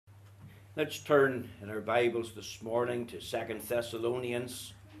Let's turn in our Bibles this morning to 2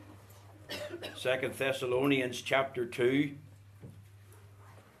 Thessalonians. 2 Thessalonians chapter 2.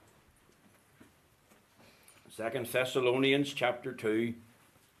 2 Thessalonians chapter 2.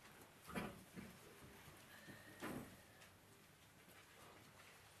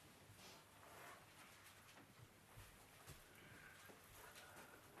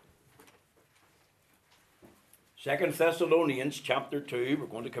 Second Thessalonians chapter 2, we're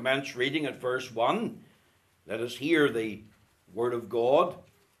going to commence reading at verse 1. Let us hear the word of God.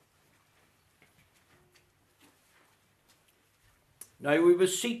 Now we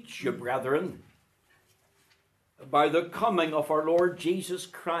beseech you, brethren, by the coming of our Lord Jesus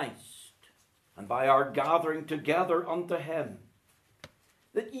Christ, and by our gathering together unto him,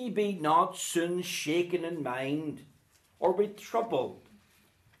 that ye be not soon shaken in mind, or be troubled,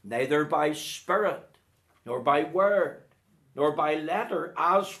 neither by spirit, nor by word, nor by letter,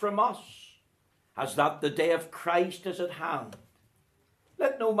 as from us, as that the day of Christ is at hand.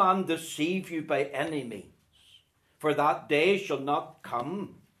 Let no man deceive you by any means, for that day shall not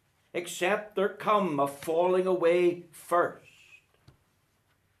come, except there come a falling away first,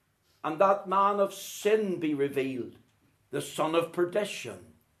 and that man of sin be revealed, the son of perdition,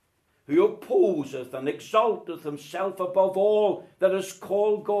 who opposeth and exalteth himself above all that is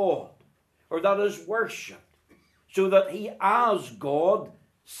called God, or that is worshipped, so that he as God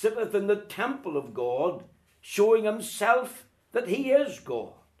sitteth in the temple of God, showing himself that he is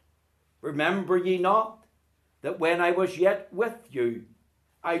God. Remember ye not that when I was yet with you,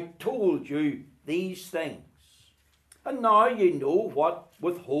 I told you these things? And now ye know what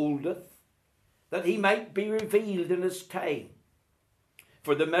withholdeth, that he might be revealed in his time.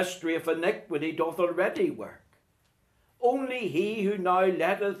 For the mystery of iniquity doth already work. Only he who now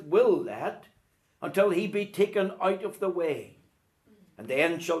letteth will let, until he be taken out of the way. And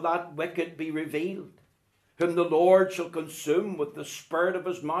then shall that wicked be revealed, whom the Lord shall consume with the spirit of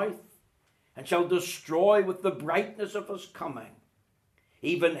his mouth, and shall destroy with the brightness of his coming.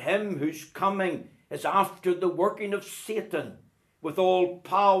 Even him whose coming is after the working of Satan, with all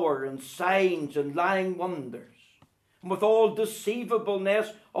power and signs and lying wonders, and with all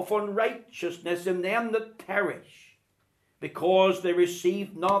deceivableness of unrighteousness in them that perish, because they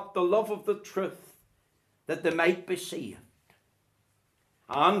received not the love of the truth, that they might be saved.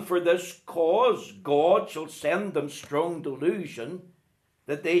 And for this cause God shall send them strong delusion,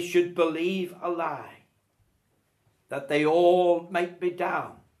 that they should believe a lie, that they all might be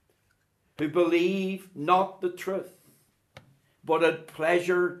damned, who believe not the truth, but had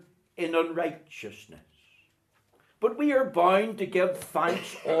pleasure in unrighteousness. But we are bound to give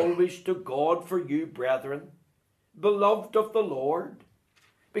thanks always to God for you, brethren, beloved of the Lord,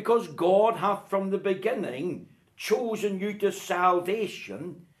 because God hath from the beginning chosen you to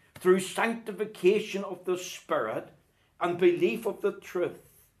salvation through sanctification of the Spirit and belief of the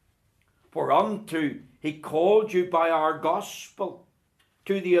truth. For unto he called you by our gospel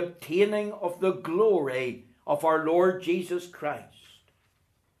to the obtaining of the glory of our Lord Jesus Christ.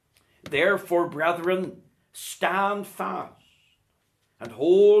 Therefore, brethren, stand fast and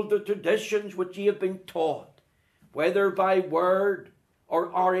hold the traditions which ye have been taught, whether by word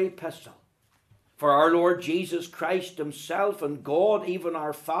or our epistle. For our Lord Jesus Christ himself and God, even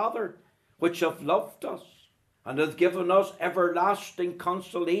our Father, which hath loved us, and hath given us everlasting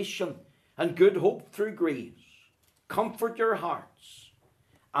consolation and good hope through grace, comfort your hearts,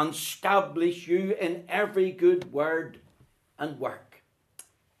 and establish you in every good word and work.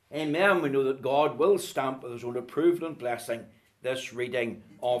 Amen. We know that God will stamp with his own approval and blessing this reading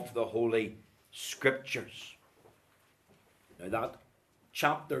of the Holy Scriptures. Now that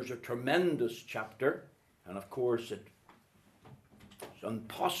chapter is a tremendous chapter, and of course it's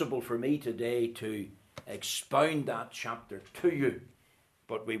impossible for me today to expound that chapter to you,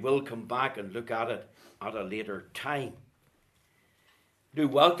 but we will come back and look at it at a later time. I do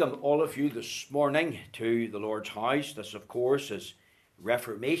welcome all of you this morning to the Lord's house. This, of course, is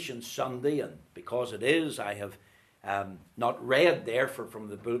Reformation Sunday, and because it is, I have not read there from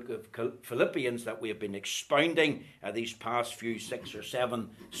the book of Philippians that we have been expounding these past few 6 or 7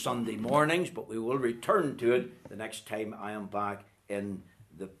 Sunday mornings, but we will return to it the next time I am back in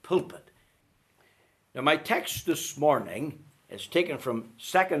the pulpit. Now, my text this morning is taken from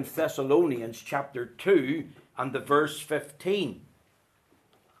 2 Thessalonians chapter 2 and the verse 15.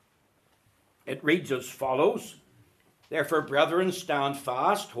 It reads as follows: Therefore, brethren, stand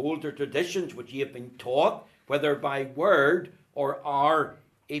fast, hold the traditions which ye have been taught, whether by word or our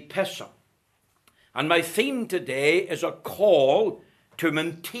epistle. And my theme today is a call to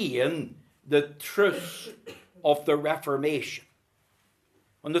maintain the truths of the Reformation.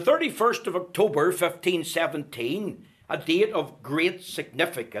 On the 31st of October 1517, a date of great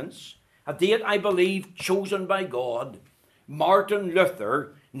significance, a date I believe chosen by God, Martin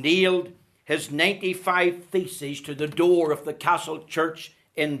Luther nailed his 95 Theses to the door of the Castle Church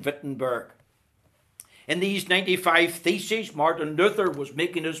in Wittenberg. In these 95 Theses, Martin Luther was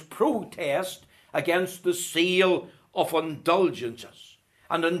making his protest against the sale of indulgences.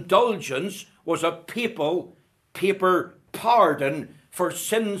 An indulgence was a paper pardon for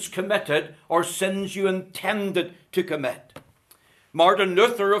sins committed or sins you intended to commit. Martin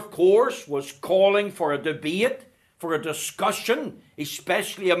Luther, of course, was calling for a debate, for a discussion,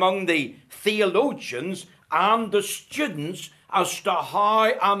 especially among the theologians and the students, as to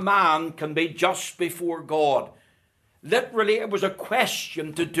how a man can be just before God. Literally, it was a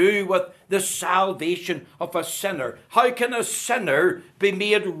question to do with the salvation of a sinner. How can a sinner be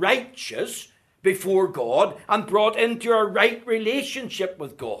made righteous before God and brought into a right relationship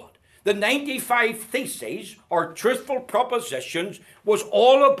with God? The 95 Theses, or truthful propositions, was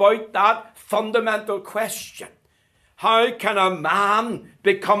all about that fundamental question. How can a man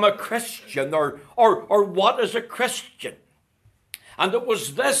become a Christian, or what is a Christian? And it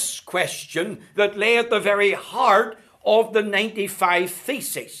was this question that lay at the very heart of the 95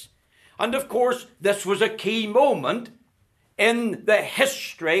 Theses. And of course, this was a key moment in the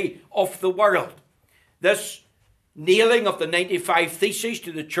history of the world. This nailing of the 95 Theses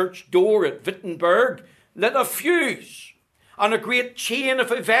to the church door at Wittenberg lit a fuse, and a great chain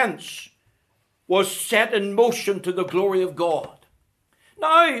of events was set in motion to the glory of God.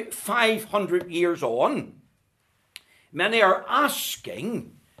 Now, 500 years on, many are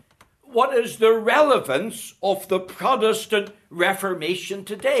asking, what is the relevance of the Protestant Reformation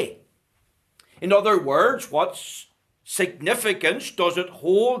today? In other words, what significance does it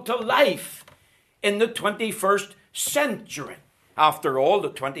hold to life in the 21st century? After all, the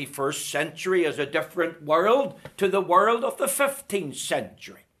 21st century is a different world to the world of the 15th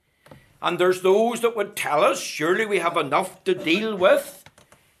century. And there's those that would tell us, surely we have enough to deal with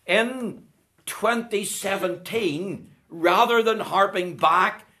in 2017 rather than harping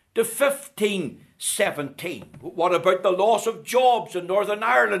back to 1517. What about the loss of jobs in Northern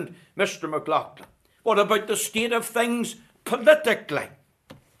Ireland, Mr. McLaughlin? What about the state of things politically?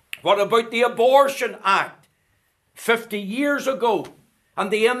 What about the Abortion Act 50 years ago and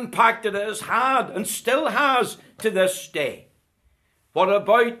the impact it has had and still has to this day? What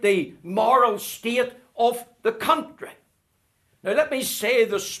about the moral state of the country? Now, let me say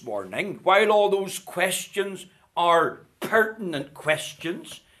this morning, while all those questions are pertinent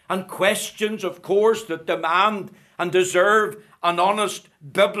questions, and questions, of course, that demand and deserve an honest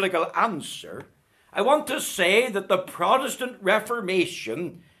biblical answer, I want to say that the Protestant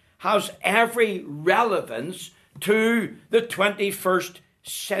Reformation has every relevance to the 21st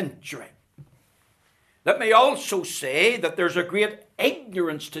century. Let me also say that there's a great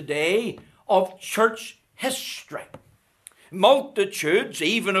ignorance today of church history. Multitudes,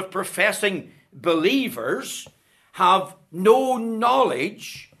 even of professing believers, have no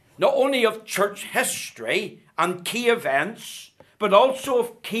knowledge not only of church history and key events, but also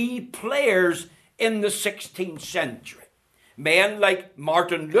of key players in the 16th century. Men like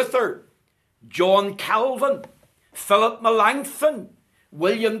Martin Luther, John Calvin, Philip Melanchthon,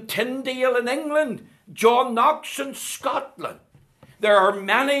 William Tyndale in England, John Knox in Scotland. There are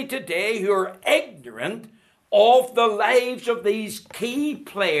many today who are ignorant of the lives of these key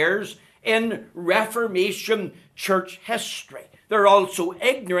players in Reformation church history. They're also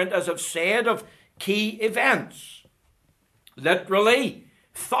ignorant, as I've said, of key events. Literally,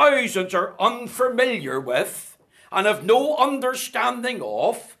 thousands are unfamiliar with and have no understanding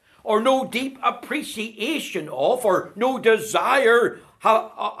of, or no deep appreciation of, or no desire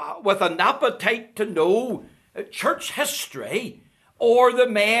with an appetite to know church history or the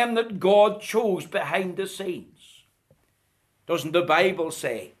men that God chose behind the scenes. Doesn't the Bible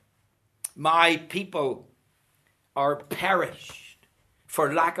say, my people are perished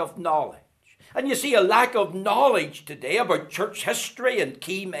for lack of knowledge? And you see, a lack of knowledge today about church history and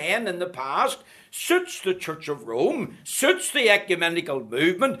key men in the past suits the Church of Rome, suits the ecumenical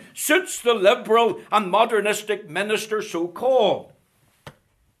movement, suits the liberal and modernistic minister so-called.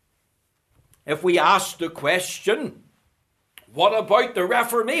 If we ask the question, what about the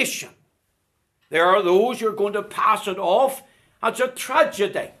Reformation? There are those who are going to pass it off as a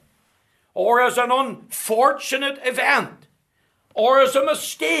tragedy, or as an unfortunate event, or as a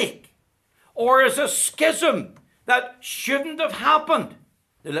mistake, or as a schism that shouldn't have happened.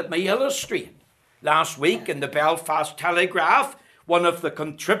 Now, let me illustrate. Last week in the Belfast Telegraph, one of the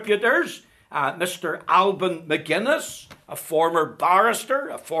contributors Mr. Alban McGuinness, a former barrister,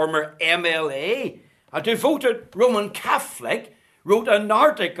 a former MLA, a devoted Roman Catholic, wrote an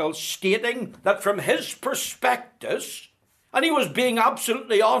article stating that from his perspectives, and he was being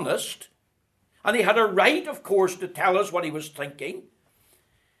absolutely honest, and he had a right, of course, to tell us what he was thinking.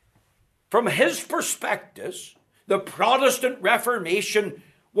 From his perspectives, the Protestant Reformation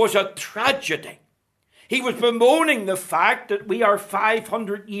was a tragedy. He was bemoaning the fact that we are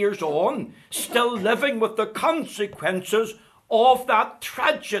 500 years on, still living with the consequences of that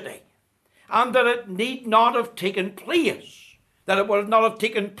tragedy, and that it need not have taken place, that it would not have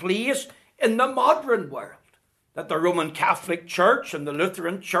taken place in the modern world, that the Roman Catholic Church and the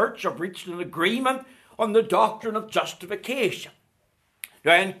Lutheran Church have reached an agreement on the doctrine of justification.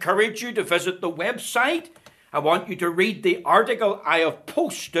 Now, I encourage you to visit the website. I want you to read the article I have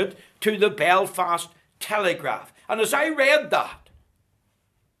posted to the Belfast Telegraph. And as I read that,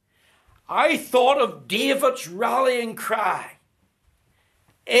 I thought of David's rallying cry.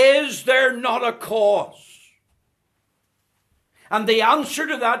 Is there not a cause? And the answer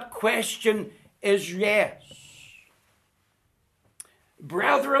to that question is yes.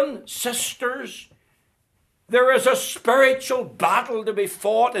 Brethren, sisters, there is a spiritual battle to be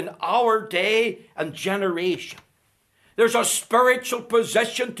fought in our day and generation. There's a spiritual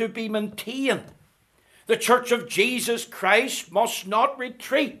position to be maintained. The Church of Jesus Christ must not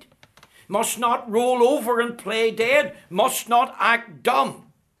retreat, must not roll over and play dead, must not act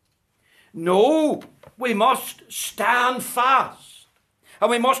dumb. No, we must stand fast,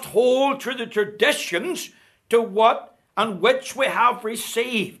 and we must hold to the traditions to what and which we have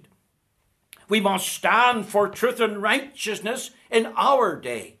received. We must stand for truth and righteousness in our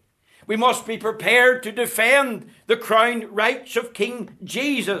day. We must be prepared to defend the crowned rights of King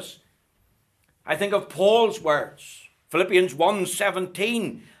Jesus. I think of Paul's words, Philippians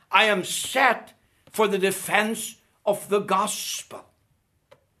 1:17, I am set for the defense of the gospel.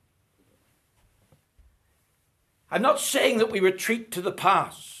 I'm not saying that we retreat to the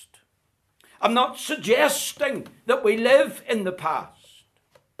past. I'm not suggesting that we live in the past.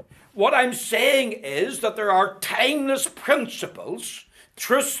 What I'm saying is that there are timeless principles,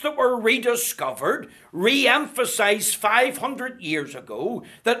 truths that were rediscovered, re-emphasized 500 years ago,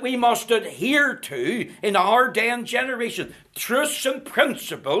 that we must adhere to in our day and generation. Truths and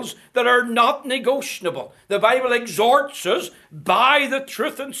principles that are not negotiable. The Bible exhorts us, buy the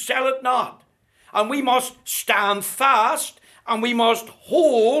truth and sell it not. And we must stand fast, and we must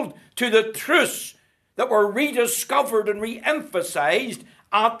hold to the truths that were rediscovered and re-emphasized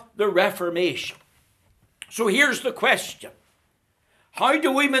at the Reformation. So here's the question. How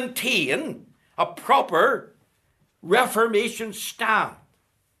do we maintain a proper Reformation stand?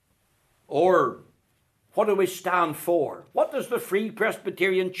 Or what do we stand for? What does the Free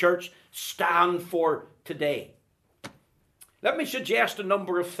Presbyterian Church stand for today? Let me suggest a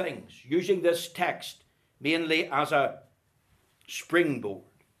number of things, using this text mainly as a springboard.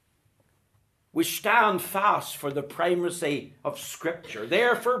 We stand fast for the primacy of Scripture.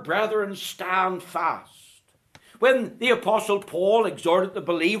 Therefore, brethren, stand fast. When the Apostle Paul exhorted the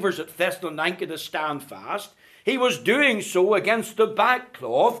believers at Thessalonica to stand fast, he was doing so against the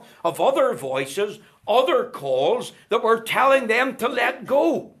backcloth of other voices, other calls that were telling them to let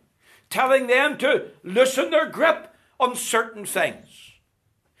go, telling them to loosen their grip on certain things.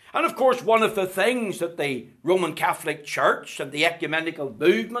 And of course, one of the things that the Roman Catholic Church and the ecumenical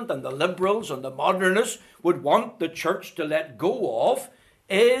movement and the liberals and the modernists would want the church to let go of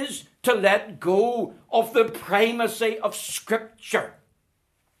is to let go of the primacy of Scripture.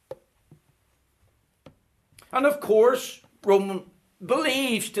 And of course, Rome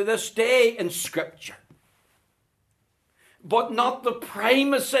believes to this day in Scripture, but not the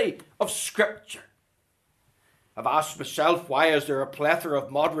primacy of Scripture. I've asked myself, why is there a plethora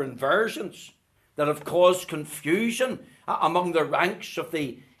of modern versions that have caused confusion among the ranks of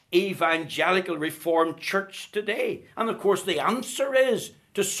the evangelical Reformed Church today? And of course the answer is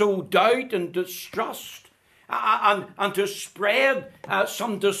to sow doubt and distrust and to spread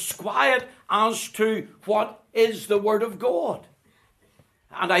some disquiet as to what is the Word of God.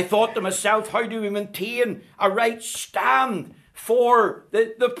 And I thought to myself, how do we maintain a right stand for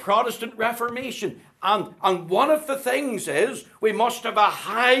the Protestant Reformation? And one of the things is we must have a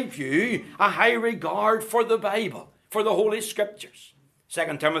high view, a high regard for the Bible, for the Holy Scriptures.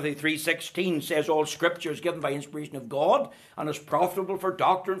 2 Timothy 3:16 says all Scripture is given by inspiration of God and is profitable for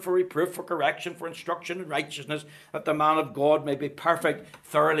doctrine, for reproof, for correction, for instruction in righteousness, that the man of God may be perfect,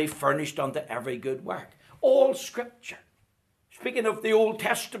 thoroughly furnished unto every good work. All Scripture, speaking of the Old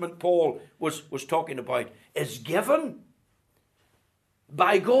Testament, Paul was talking about, is given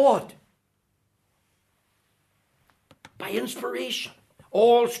by God. By inspiration.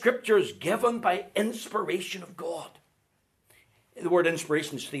 All Scripture is given by inspiration of God. The word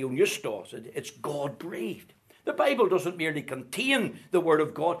inspiration is theopneustos. It's God-breathed. The Bible doesn't merely contain the Word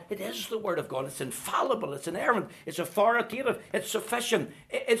of God. It is the Word of God. It's infallible. It's inerrant. It's authoritative. It's sufficient.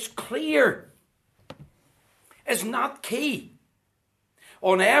 It's clear. It's not key.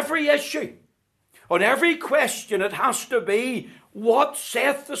 On every issue, on every question, it has to be, what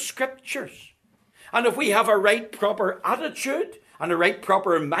saith the Scriptures? And if we have a right proper attitude and a right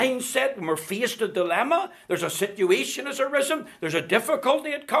proper mindset when we're faced a dilemma, there's a situation has arisen, there's a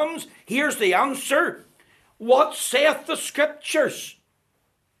difficulty that comes, here's the answer. What saith the Scriptures?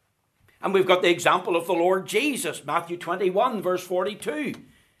 And we've got the example of the Lord Jesus, Matthew 21, verse 42.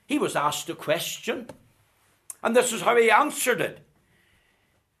 He was asked a question, and this is how he answered it.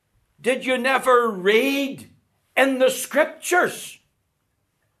 Did you never read in the Scriptures?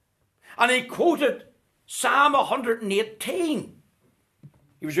 And he quoted Psalm 118.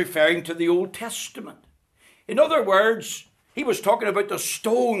 He was referring to the Old Testament. In other words, he was talking about the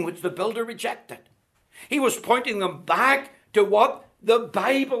stone which the builder rejected. He was pointing them back to what the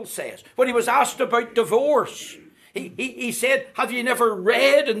Bible says. When he was asked about divorce, he said, have you never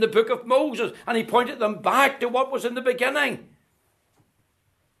read in the book of Moses? And he pointed them back to what was in the beginning.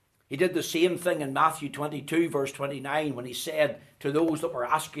 He did the same thing in Matthew 22, verse 29, when he said to those that were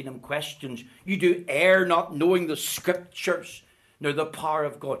asking him questions, you do err not knowing the Scriptures, nor the power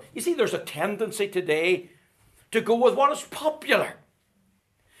of God. You see, there's a tendency today to go with what is popular.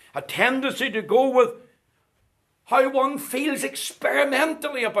 A tendency to go with how one feels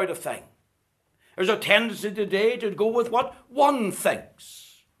experimentally about a thing. There's a tendency today to go with what one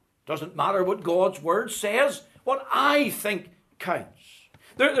thinks. Doesn't matter what God's Word says, what I think counts.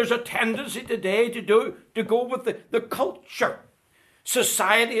 There's a tendency today to go with the culture.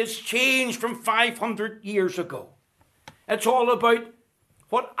 Society has changed from 500 years ago. It's all about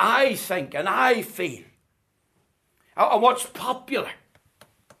what I think and I feel. And what's popular.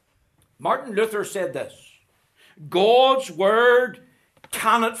 Martin Luther said this. God's Word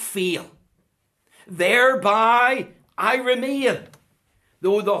cannot fail. Thereby I remain,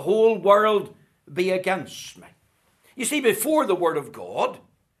 though the whole world be against me. You see, before the Word of God,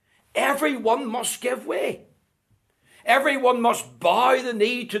 everyone must give way. Everyone must bow the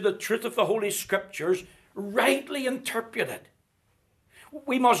knee to the truth of the Holy Scriptures, rightly interpreted.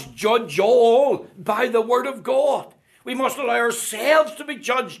 We must judge all by the Word of God. We must allow ourselves to be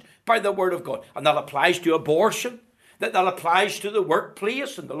judged by the Word of God. And that applies to abortion. That applies to the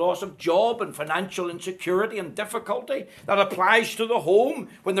workplace and the loss of job and financial insecurity and difficulty. That applies to the home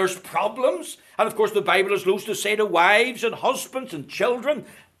when there's problems. And of course the Bible has loads to say to wives and husbands and children,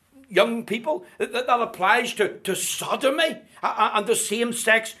 young people. That applies to sodomy and the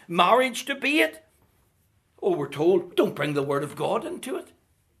same-sex marriage debate. Oh, we're told, don't bring the Word of God into it.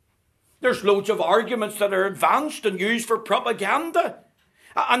 There's loads of arguments that are advanced and used for propaganda.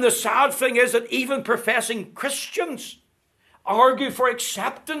 And the sad thing is that even professing Christians argue for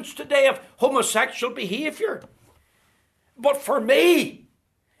acceptance today of homosexual behaviour. But for me,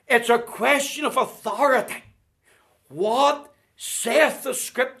 it's a question of authority. What saith the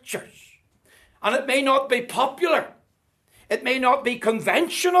Scriptures? And it may not be popular. It may not be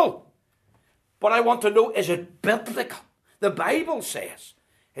conventional. But I want to know, is it biblical? The Bible says,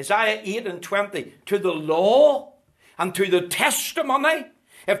 Isaiah 8 and 20, to the law and to the testimony,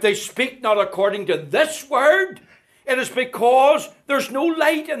 if they speak not according to this word, it is because there's no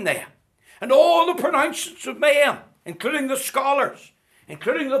light in them. And all the pronouncements of men, including the scholars,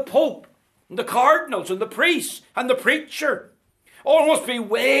 including the Pope, and the cardinals, and the priests, and the preacher, all must be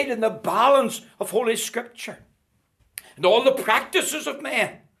weighed in the balance of Holy Scripture. And all the practices of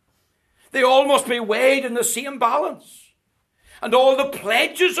men, they all must be weighed in the same balance. And all the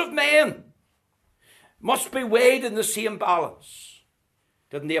pledges of men must be weighed in the same balance.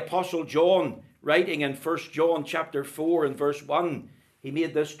 Didn't the Apostle John, writing in 1 John chapter 4 and verse 1, he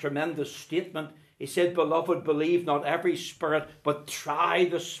made this tremendous statement. He said, Beloved, believe not every spirit, but try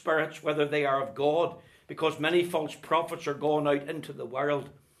the spirits whether they are of God, because many false prophets are gone out into the world.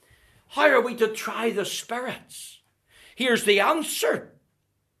 How are we to try the spirits? Here's the answer.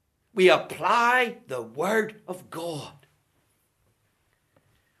 We apply the Word of God.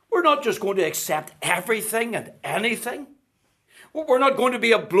 We're not just going to accept everything and anything. We're not going to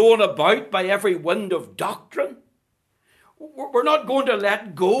be blown about by every wind of doctrine. We're not going to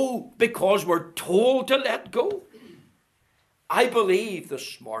let go because we're told to let go. I believe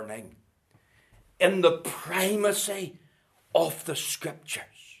this morning in the primacy of the Scriptures.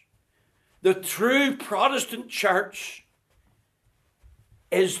 The true Protestant church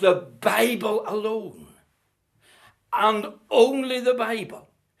is the Bible alone. and only the Bible.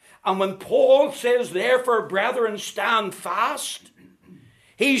 And when Paul says, therefore, brethren, stand fast,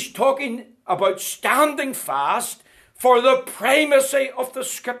 he's talking about standing fast for the primacy of the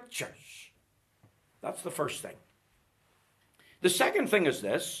Scriptures. That's the first thing. The second thing is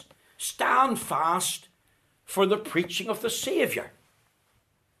this: stand fast for the preaching of the Saviour.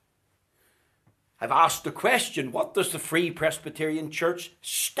 I've asked the question, what does the Free Presbyterian Church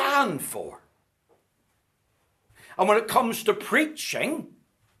stand for? And when it comes to preaching,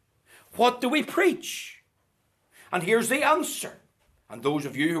 what do we preach? And here's the answer. And those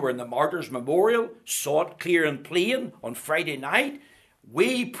of you who were in the Martyrs' Memorial saw it clear and plain on Friday night.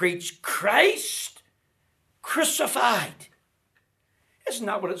 We preach Christ crucified. Isn't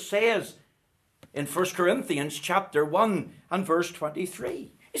that what it says in 1 Corinthians chapter 1 and verse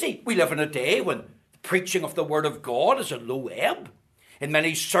 23? You see, we live in a day when the preaching of the Word of God is at low ebb. In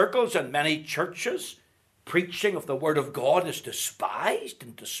many circles and many churches, preaching of the Word of God is despised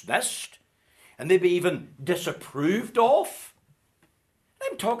and dismissed, and maybe even disapproved of.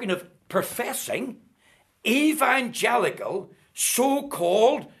 I'm talking of professing evangelical,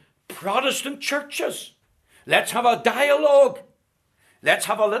 so-called Protestant churches. Let's have a dialogue. Let's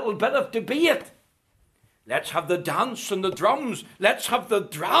have a little bit of debate. Let's have the dance and the drums. Let's have the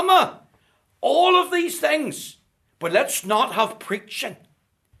drama. All of these things. But let's not have preaching.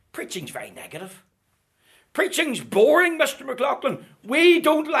 Preaching's very negative. Preaching's boring, Mr. McLaughlin. We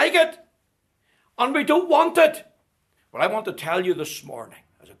don't like it. And we don't want it. Well, I want to tell you this morning,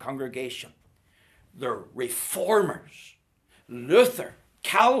 as a congregation, the Reformers, Luther,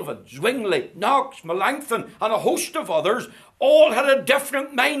 Calvin, Zwingli, Knox, Melanchthon, and a host of others all had a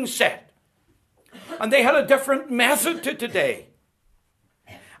different mindset. And they had a different method to today.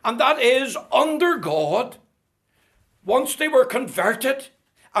 And that is, under God, once they were converted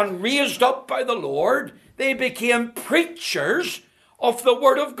and raised up by the Lord, they became preachers of the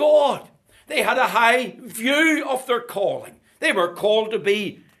Word of God. They had a high view of their calling. They were called to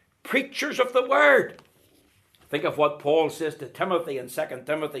be preachers of the Word. Think of what Paul says to Timothy in 2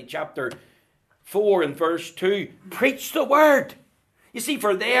 Timothy chapter 4 and verse 2. Preach the Word. You see,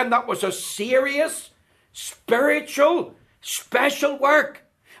 for them that was a serious, spiritual, special work.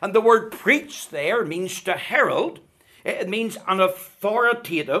 And the word preach there means to herald. It means an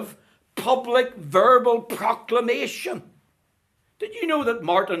authoritative, public, verbal proclamation. Did you know that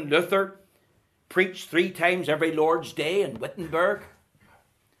Martin Luther preached 3 times every Lord's Day in Wittenberg?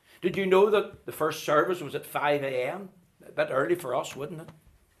 Did you know that the first service was at 5 a.m.? A bit early for us, wouldn't it?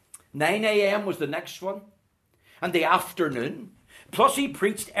 9 a.m. was the next one. And the afternoon. Plus he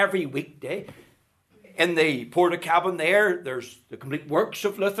preached every weekday. In the Porta Cabin there's the complete works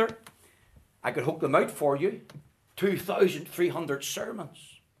of Luther. I could hook them out for you. 2,300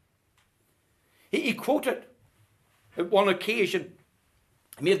 sermons. He quoted at one occasion,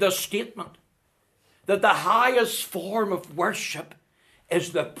 he made this statement, that the highest form of worship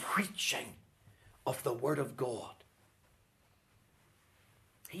is the preaching of the Word of God.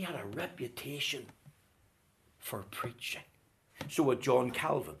 He had a reputation for preaching. So had John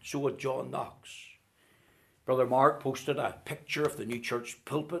Calvin. So had John Knox. Brother Mark posted a picture of the new church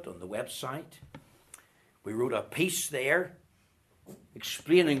pulpit on the website. We wrote a piece there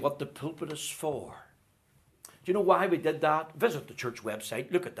explaining what the pulpit is for. Do you know why we did that? Visit the church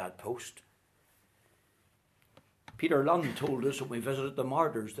website. Look at that post. Peter Lund told us when we visited the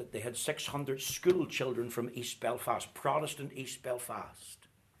Martyrs that they had 600 school children from East Belfast, Protestant East Belfast.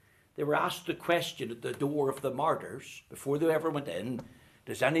 They were asked the question at the door of the Martyrs, before they ever went in,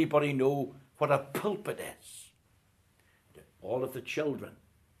 does anybody know what a pulpit is? All of the children,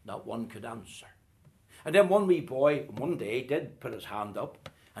 not one could answer. And then one wee boy, one day, did put his hand up,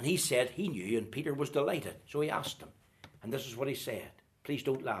 and he said he knew, and Peter was delighted. So he asked him, and this is what he said. Please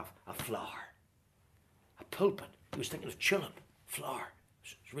don't laugh. A flower. A pulpit. He was thinking of tulip, flower.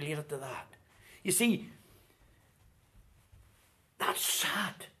 It's related to that. You see, that's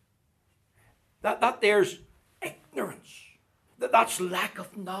sad. That there's ignorance. That's lack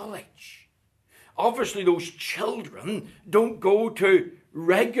of knowledge. Obviously, those children don't go to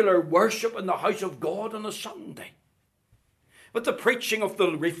regular worship in the house of God on a Sunday. But the preaching of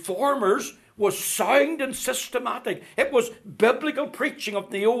the Reformers was sound and systematic. It was biblical preaching of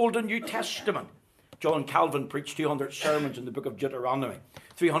the Old and New Testament. John Calvin preached 200 sermons in the book of Deuteronomy,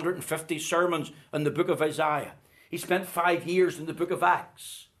 350 sermons in the book of Isaiah. He spent 5 years in the book of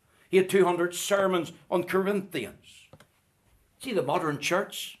Acts. He had 200 sermons on Corinthians. See, the modern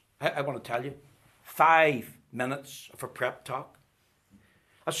church, I want to tell you, 5 minutes of a prep talk.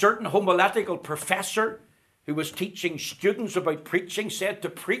 A certain homiletical professor who was teaching students about preaching said to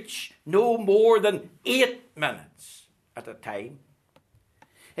preach no more than 8 minutes. at the time.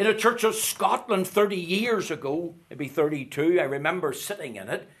 In a church of Scotland 30 years ago, maybe 32, I remember sitting in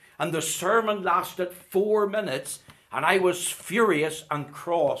it, and the sermon lasted 4 minutes, and I was furious and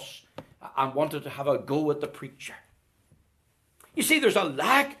cross and wanted to have a go at the preacher. You see, there's a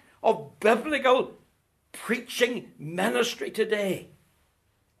lack of biblical preaching ministry today.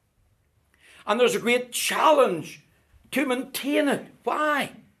 And there's a great challenge to maintain it.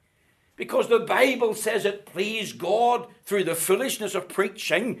 Why? Because the Bible says it pleased God through the foolishness of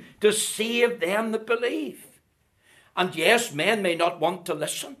preaching to save them that believe. And yes, men may not want to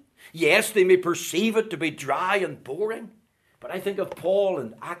listen. Yes, they may perceive it to be dry and boring. But I think of Paul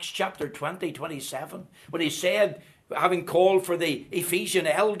in Acts chapter 20, 27, when he said, having called for the Ephesian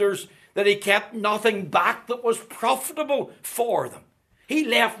elders, that he kept nothing back that was profitable for them. He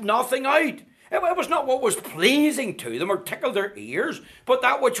left nothing out. It was not what was pleasing to them or tickled their ears, but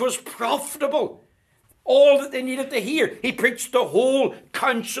that which was profitable. All that they needed to hear. He preached the whole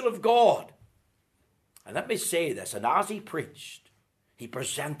counsel of God. And let me say this, and as he preached, he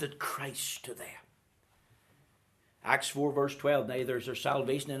presented Christ to them. Acts 4 verse 12, neither is there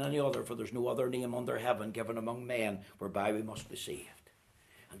salvation in any other, for there's no other name under heaven given among men whereby we must be saved.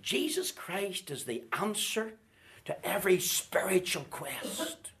 And Jesus Christ is the answer to every spiritual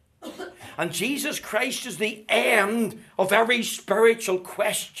quest. And Jesus Christ is the end of every spiritual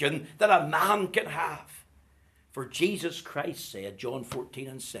question that a man can have. For Jesus Christ said, John 14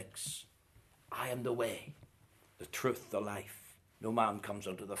 and 6, I am the way, the truth, the life. No man comes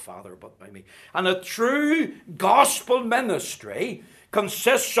unto the Father but by me. And a true gospel ministry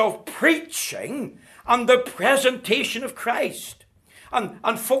consists of preaching and the presentation of Christ.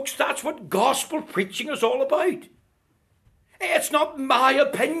 And folks, that's what gospel preaching is all about. It's not my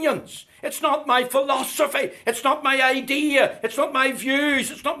opinions. It's not my philosophy. It's not my idea. It's not my views.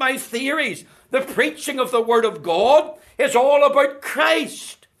 It's not my theories. The preaching of the Word of God is all about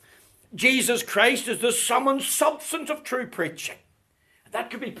Christ. Jesus Christ is the sum and substance of true preaching. That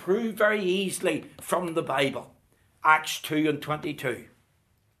could be proved very easily from the Bible. Acts 2 and 22.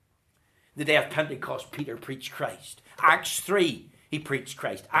 The day of Pentecost, Peter preached Christ. Acts 3, he preached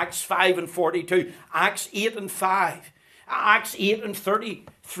Christ. Acts 5 and 42. Acts 8 and 5. Acts 8 and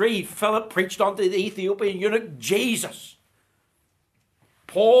 33, Philip preached unto the Ethiopian eunuch Jesus.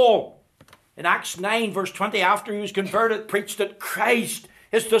 Paul, in Acts 9 verse 20, after he was converted, preached that Christ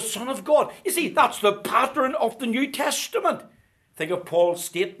is the Son of God. You see, that's the pattern of the New Testament. Think of Paul's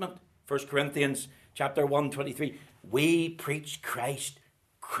statement, 1 Corinthians chapter 1, 23. We preach Christ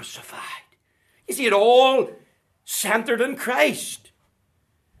crucified. You see, it all centered in Christ.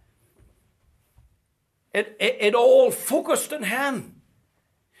 It all focused on him.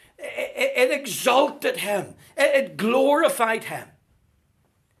 It exalted him. It glorified him.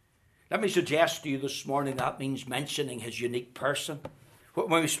 Let me suggest to you this morning that means mentioning his unique person.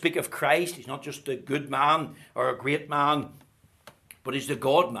 When we speak of Christ, he's not just a good man or a great man, but he's the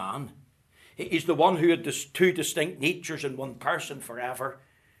God man. He's the one who had two distinct natures in one person forever.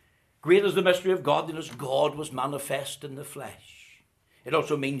 Great is the mystery of godliness. God was manifest in the flesh. It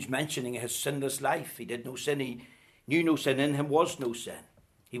also means mentioning his sinless life. He did no sin. He knew no sin. In him was no sin.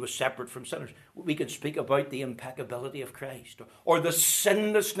 He was separate from sinners. We can speak about the impeccability of Christ or the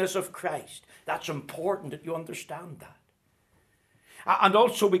sinlessness of Christ. That's important that you understand that. And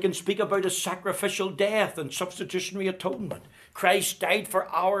also we can speak about his sacrificial death and substitutionary atonement. Christ died for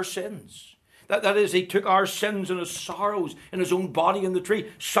our sins. That is, he took our sins and his sorrows in his own body on the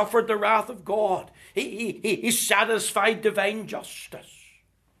tree, suffered the wrath of God. He satisfied divine justice.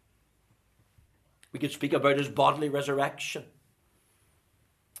 We could speak about his bodily resurrection.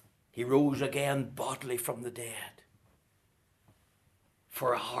 He rose again bodily from the dead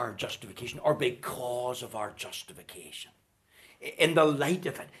for our justification, or because of our justification. In the light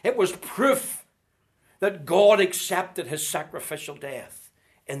of it, it was proof that God accepted his sacrificial death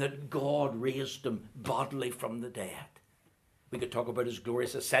and that God raised him bodily from the dead. We could talk about his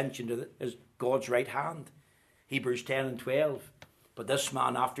glorious ascension to his God's right hand. Hebrews 10 and 12. But this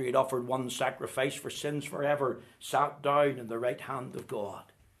man, after he had offered one sacrifice for sins forever, sat down in the right hand of God.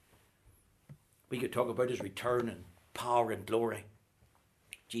 We could talk about his return in power and glory.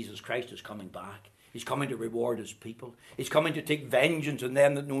 Jesus Christ is coming back. He's coming to reward his people. He's coming to take vengeance on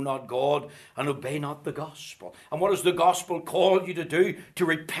them that know not God and obey not the gospel. And what does the gospel call you to do? To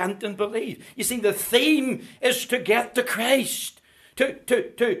repent and believe. You see, the theme is to get to Christ. To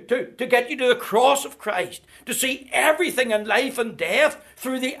get you to the cross of Christ. To see everything in life and death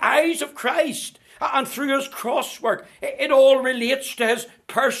through the eyes of Christ. And through his cross work. It all relates to his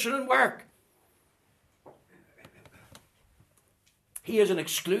personal work. He is an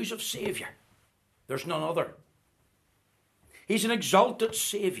exclusive Saviour. There's none other. He's an exalted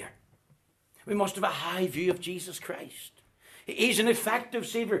Saviour. We must have a high view of Jesus Christ. He's an effective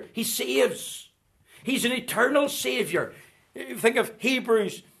Saviour. He saves. He's an eternal Saviour. Think of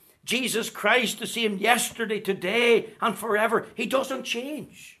Hebrews. Jesus Christ, the same yesterday, today, and forever. He doesn't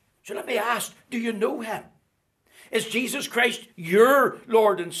change. So let me ask, do you know him? Is Jesus Christ your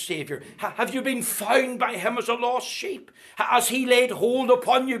Lord and Saviour? Have you been found by him as a lost sheep? Has he laid hold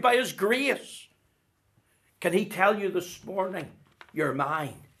upon you by his grace? Can he tell you this morning, you're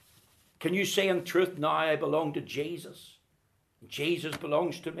mine? Can you say in truth, now I belong to Jesus? Jesus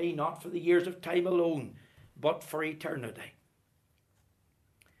belongs to me, not for the years of time alone, but for eternity.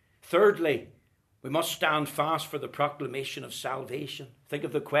 Thirdly, we must stand fast for the proclamation of salvation. Think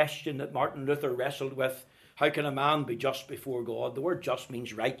of the question that Martin Luther wrestled with. How can a man be just before God? The word just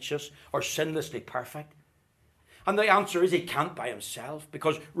means righteous or sinlessly perfect. And the answer is he can't by himself,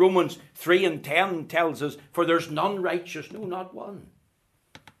 because Romans 3:10 tells us, for there's none righteous, no, not one.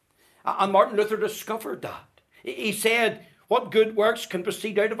 And Martin Luther discovered that. He said, what good works can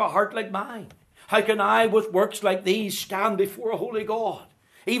proceed out of a heart like mine? How can I with works like these stand before a holy God?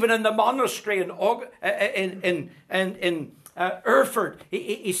 Even in the monastery in Erfurt,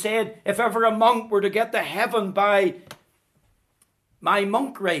 he said, if ever a monk were to get to heaven by my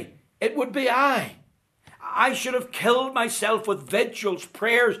monkery, it would be I. I should have killed myself with vigils,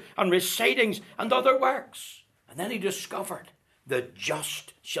 prayers, and recitings, and other works. And then he discovered, the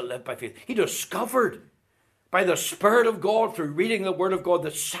just shall live by faith. He discovered by the Spirit of God, through reading the Word of God,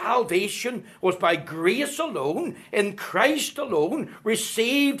 that salvation was by grace alone, in Christ alone,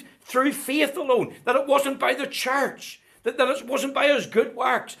 received through faith alone. That it wasn't by the church, that it wasn't by his good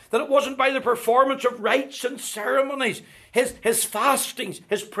works, that it wasn't by the performance of rites and ceremonies, his fastings,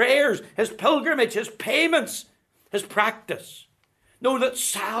 his prayers, his pilgrimage, his payments, his practice. No, that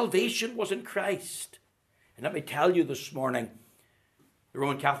salvation was in Christ. And let me tell you this morning, the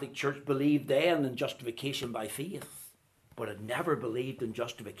Roman Catholic Church believed then in justification by faith, but it never believed in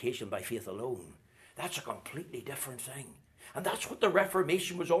justification by faith alone. That's a completely different thing. And that's what the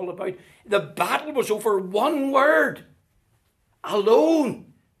Reformation was all about. The battle was over one word,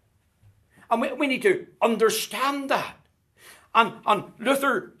 alone. And we need to understand that. And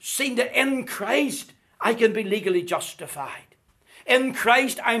Luther seen that in Christ I can be legally justified. In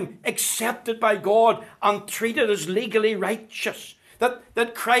Christ I'm accepted by God and treated as legally righteous.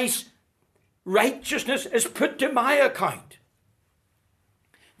 That Christ's righteousness is put to my account.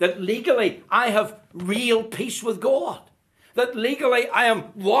 That legally I have real peace with God. That legally I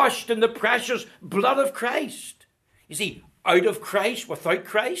am washed in the precious blood of Christ. You see, out of Christ, without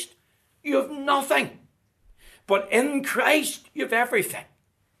Christ, you have nothing. But in Christ, you have everything.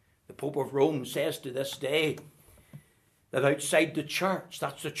 The Pope of Rome says to this day that outside the church,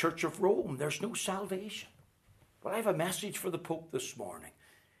 that's the Church of Rome, there's no salvation. Well, I have a message for the Pope this morning.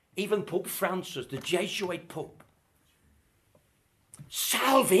 Even Pope Francis, the Jesuit Pope.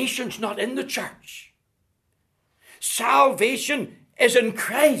 Salvation's not in the church. Salvation is in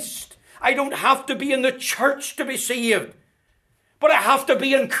Christ. I don't have to be in the church to be saved, but I have to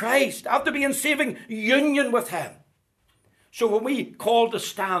be in Christ. I have to be in saving union with him. So when we call to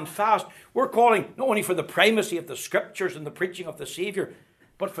stand fast, we're calling not only for the primacy of the scriptures and the preaching of the Saviour,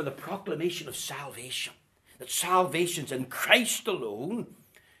 but for the proclamation of salvation. That salvation's in Christ alone,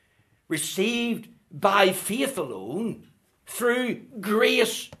 received by faith alone, through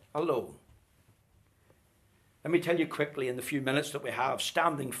grace alone. Let me tell you quickly in the few minutes that we have,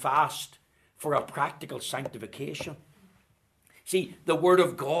 standing fast for a practical sanctification. See, the Word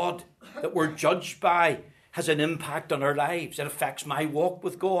of God that we're judged by has an impact on our lives. It affects my walk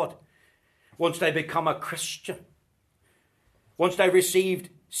with God. Once I become a Christian, once I received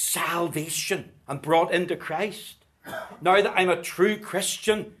salvation and brought into Christ, now that I'm a true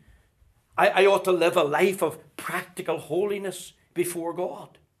Christian, I ought to live a life of practical holiness before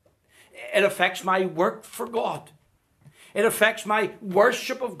God. It affects my work for God. It affects my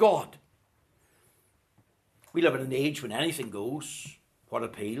worship of God. We live in an age when anything goes, what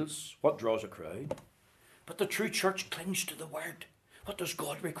appeals, what draws a crowd. But the true church clings to the Word. What does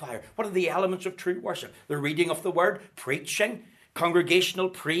God require? What are the elements of true worship? The reading of the Word, preaching, congregational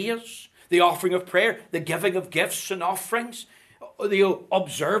praise, the offering of prayer, the giving of gifts and offerings, the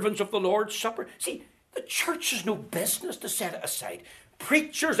observance of the Lord's Supper. See, the church has no business to set it aside.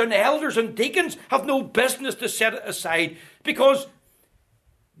 Preachers and elders and deacons have no business to set it aside, because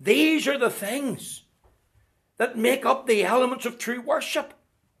these are the things that make up the elements of true worship.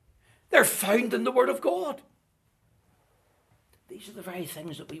 They're found in the Word of God. These are the very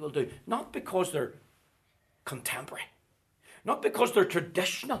things that we will do, not because they're contemporary, not because they're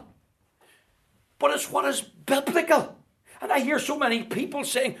traditional, but it's what is biblical. And I hear so many people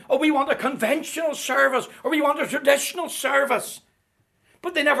saying, oh, we want a conventional service, or we want a traditional service.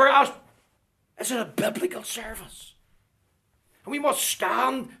 But they never ask, is it a biblical service? And we must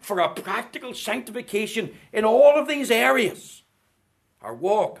stand for a practical sanctification in all of these areas. Our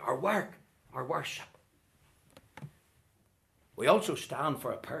walk, our work, our worship. We also stand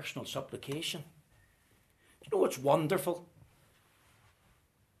for a personal supplication. You know what's wonderful?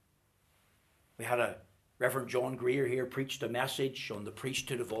 We had a Reverend John Greer here preached a message on the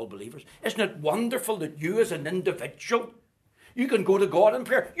priesthood of all believers. Isn't it wonderful that you as an individual, you can go to God in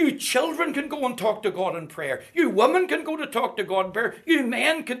prayer. You children can go and talk to God in prayer. You women can go to talk to God in prayer. You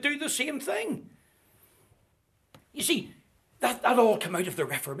men can do the same thing. You see, that all came out of the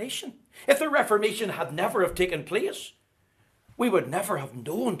Reformation. If the Reformation had never have taken place, we would never have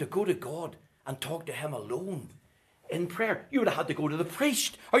known to go to God and talk to him alone in prayer. You would have had to go to the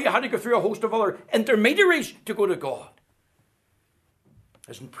priest, or you had to go through a host of other intermediaries to go to God.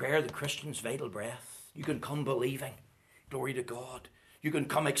 Isn't prayer the Christian's vital breath? You can come believing. Glory to God. You can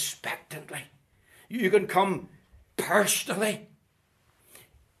come expectantly. You can come personally.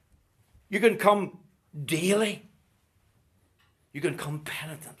 You can come daily. You can come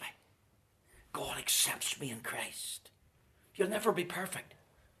penitently. God accepts me in Christ. You'll never be perfect.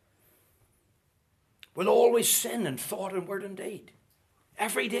 We'll always sin in thought and word and deed.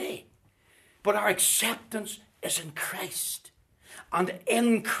 Every day. But our acceptance is in Christ. And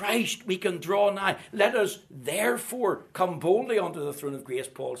in Christ we can draw nigh. Let us therefore come boldly unto the throne of grace,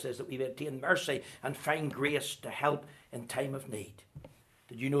 Paul says, that we may obtain mercy and find grace to help in time of need.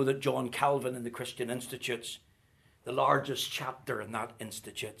 Did you know that John Calvin in the Christian Institutes, the largest chapter in that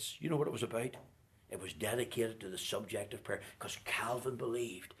Institutes, you know what it was about? It was dedicated to the subject of prayer, because Calvin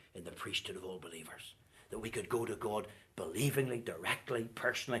believed in the priesthood of all believers, that we could go to God believingly, directly,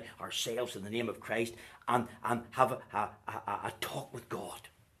 personally, ourselves in the name of Christ, and have a talk with God.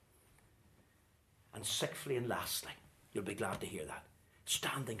 And sixthly and lastly, you'll be glad to hear that,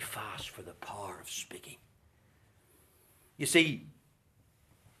 standing fast for the power of speaking. You see,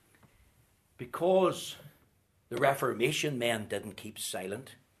 because the Reformation men didn't keep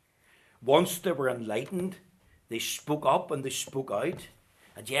silent, once they were enlightened, they spoke up and they spoke out.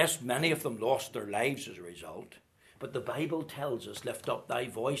 And yes, many of them lost their lives as a result. But the Bible tells us, lift up thy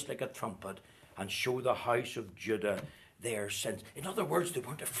voice like a trumpet and show the house of Judah their sins. In other words, they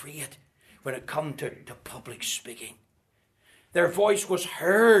weren't afraid when it come to public speaking. Their voice was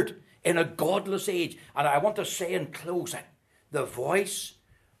heard in a godless age. And I want to say in closing, the voice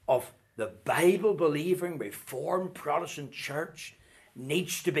of the Bible-believing Reformed Protestant Church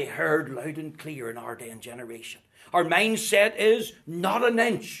needs to be heard loud and clear in our day and generation. Our mindset is not an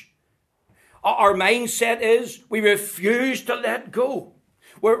inch. Our mindset is we refuse to let go.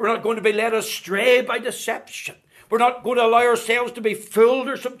 We're not going to be led astray by deception. We're not going to allow ourselves to be fooled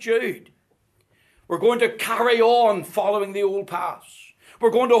or subdued. We're going to carry on following the old paths. We're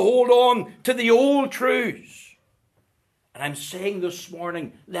going to hold on to the old truths. And I'm saying this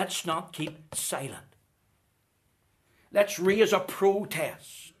morning, let's not keep silent. Let's raise a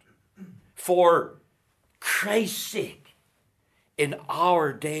protest for Christ's sake in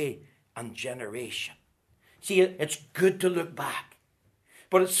our day and generation. See, it's good to look back,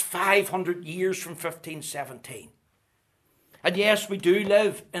 but it's 500 years from 1517. And yes, we do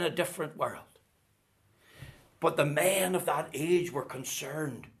live in a different world. But the men of that age were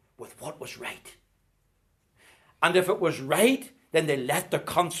concerned with what was right. And if it was right, then they let the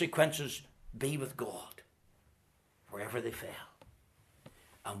consequences be with God wherever they fell.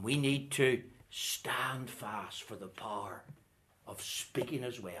 And we need to stand fast for the power of speaking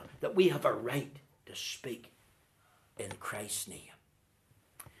as well, that we have a right to speak in Christ's name.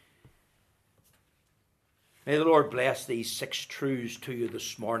 May the Lord bless these 6 truths to you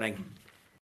this morning.